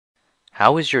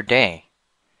How is your day?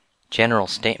 General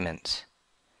statements.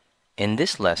 In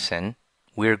this lesson,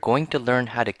 we are going to learn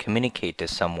how to communicate to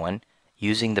someone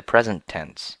using the present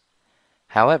tense.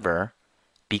 However,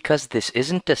 because this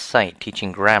isn't a site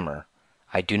teaching grammar,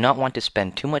 I do not want to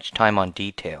spend too much time on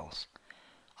details.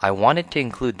 I wanted to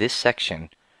include this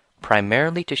section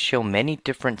primarily to show many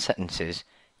different sentences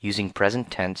using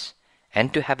present tense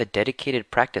and to have a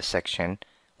dedicated practice section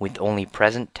with only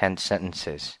present tense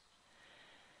sentences.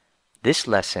 This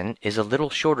lesson is a little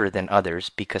shorter than others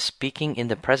because speaking in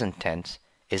the present tense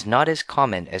is not as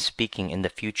common as speaking in the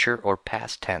future or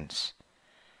past tense.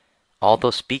 Although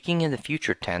speaking in the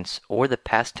future tense or the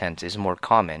past tense is more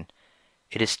common,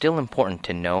 it is still important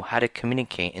to know how to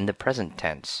communicate in the present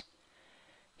tense.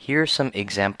 Here are some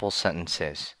example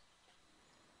sentences.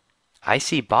 I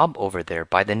see Bob over there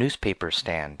by the newspaper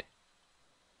stand.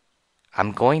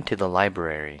 I'm going to the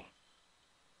library.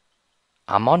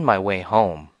 I'm on my way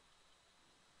home.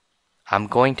 I'm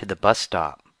going to the bus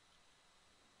stop.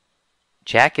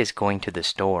 Jack is going to the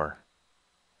store.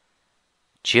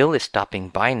 Jill is stopping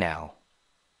by now.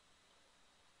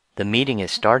 The meeting is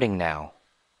starting now.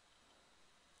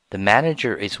 The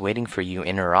manager is waiting for you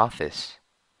in her office.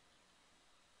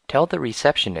 Tell the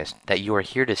receptionist that you are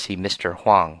here to see Mr.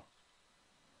 Huang.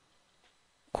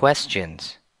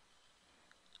 Questions.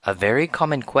 A very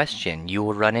common question you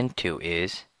will run into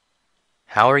is,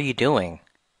 how are you doing?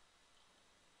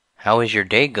 How is your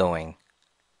day going?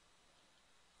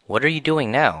 What are you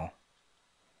doing now?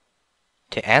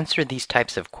 To answer these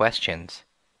types of questions,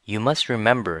 you must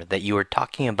remember that you are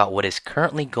talking about what is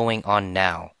currently going on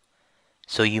now,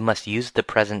 so you must use the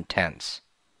present tense.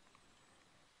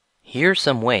 Here are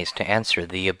some ways to answer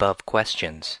the above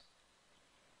questions.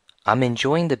 I'm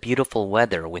enjoying the beautiful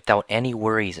weather without any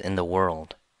worries in the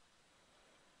world.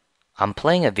 I'm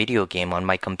playing a video game on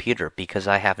my computer because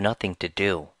I have nothing to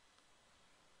do.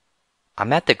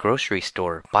 I'm at the grocery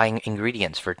store buying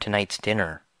ingredients for tonight's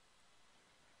dinner.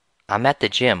 I'm at the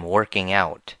gym working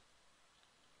out.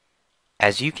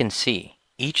 As you can see,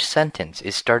 each sentence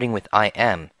is starting with I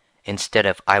am instead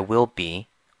of I will be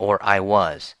or I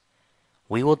was.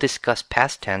 We will discuss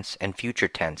past tense and future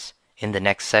tense in the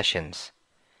next sessions.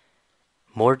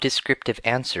 More descriptive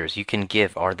answers you can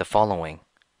give are the following.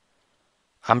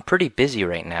 I'm pretty busy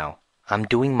right now. I'm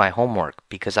doing my homework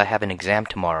because I have an exam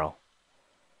tomorrow.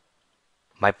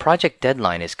 My project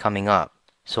deadline is coming up,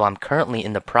 so I'm currently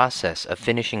in the process of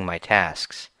finishing my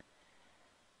tasks.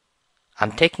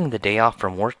 I'm taking the day off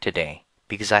from work today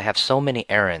because I have so many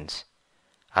errands.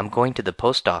 I'm going to the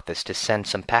post office to send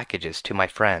some packages to my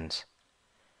friends.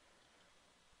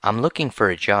 I'm looking for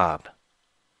a job.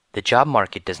 The job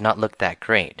market does not look that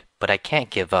great, but I can't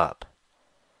give up.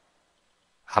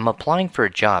 I'm applying for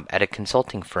a job at a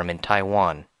consulting firm in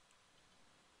Taiwan.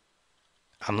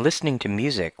 I'm listening to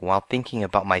music while thinking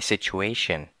about my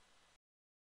situation.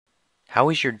 How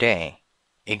is your day?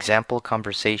 Example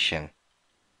conversation.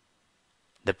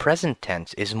 The present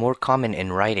tense is more common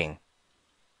in writing.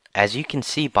 As you can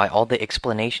see by all the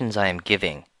explanations I am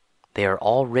giving, they are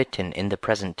all written in the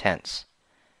present tense.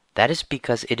 That is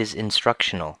because it is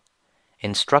instructional.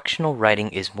 Instructional writing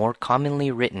is more commonly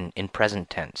written in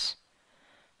present tense.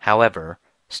 However,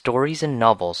 stories and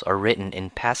novels are written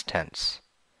in past tense.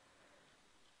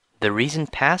 The reason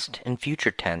past and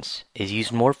future tense is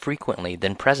used more frequently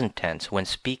than present tense when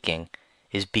speaking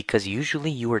is because usually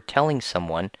you are telling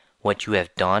someone what you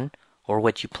have done or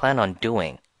what you plan on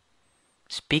doing.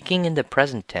 Speaking in the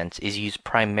present tense is used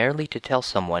primarily to tell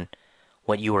someone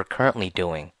what you are currently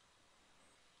doing.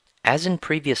 As in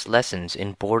previous lessons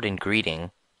in board and greeting,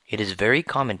 it is very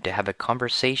common to have a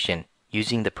conversation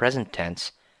using the present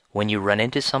tense when you run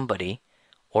into somebody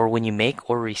or when you make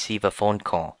or receive a phone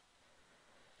call.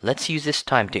 Let's use this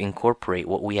time to incorporate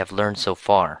what we have learned so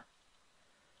far.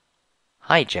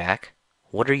 Hi, Jack.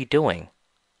 What are you doing?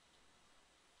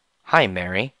 Hi,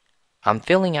 Mary. I'm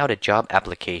filling out a job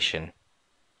application.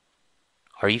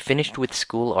 Are you finished with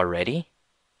school already?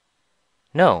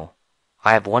 No,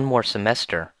 I have one more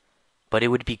semester, but it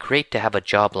would be great to have a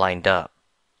job lined up.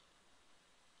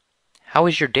 How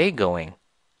is your day going?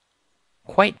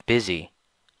 Quite busy.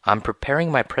 I'm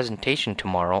preparing my presentation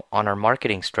tomorrow on our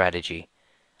marketing strategy.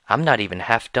 I'm not even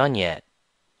half done yet.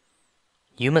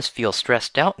 You must feel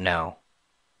stressed out now.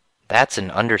 That's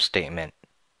an understatement.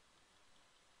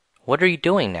 What are you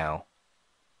doing now?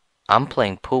 I'm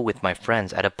playing pool with my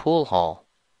friends at a pool hall.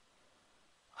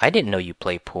 I didn't know you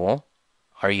play pool.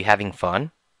 Are you having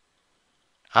fun?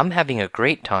 I'm having a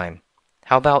great time.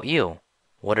 How about you?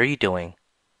 What are you doing?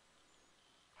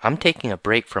 I'm taking a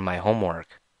break from my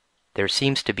homework. There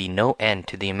seems to be no end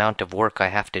to the amount of work I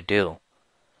have to do.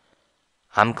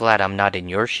 I'm glad I'm not in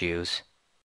your shoes.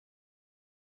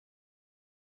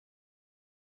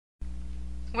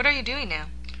 What are you doing now?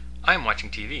 I'm watching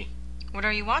TV. What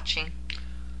are you watching?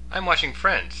 I'm watching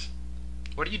Friends.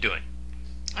 What are you doing?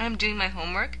 I am doing my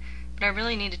homework, but I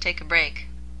really need to take a break.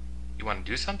 You want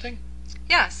to do something?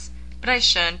 Yes, but I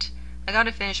shouldn't. I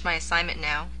gotta finish my assignment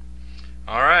now.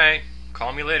 All right.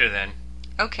 Call me later then.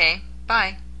 Okay,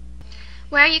 bye.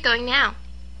 Where are you going now?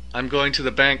 I'm going to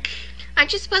the bank.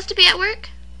 Aren't you supposed to be at work?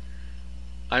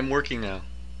 I'm working now.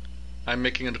 I'm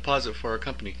making a deposit for our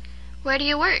company. Where do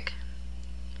you work?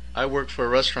 I work for a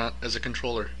restaurant as a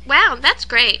controller. Wow, that's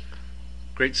great.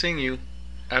 Great seeing you.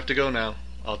 I have to go now.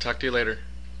 I'll talk to you later.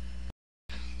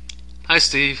 Hi,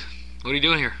 Steve. What are you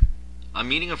doing here? I'm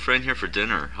meeting a friend here for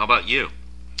dinner. How about you?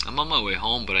 I'm on my way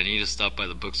home, but I need to stop by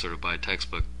the bookstore to buy a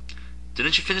textbook.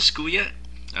 Didn't you finish school yet?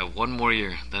 I have one more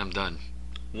year, then I'm done.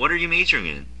 What are you majoring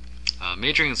in?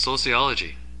 Majoring in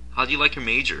sociology. How do you like your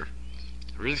major?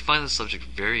 I really find this subject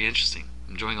very interesting.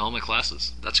 I'm enjoying all my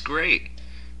classes. That's great.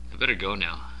 I better go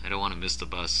now. I don't want to miss the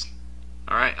bus.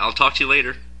 All right, I'll talk to you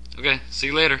later. Okay, see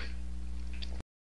you later.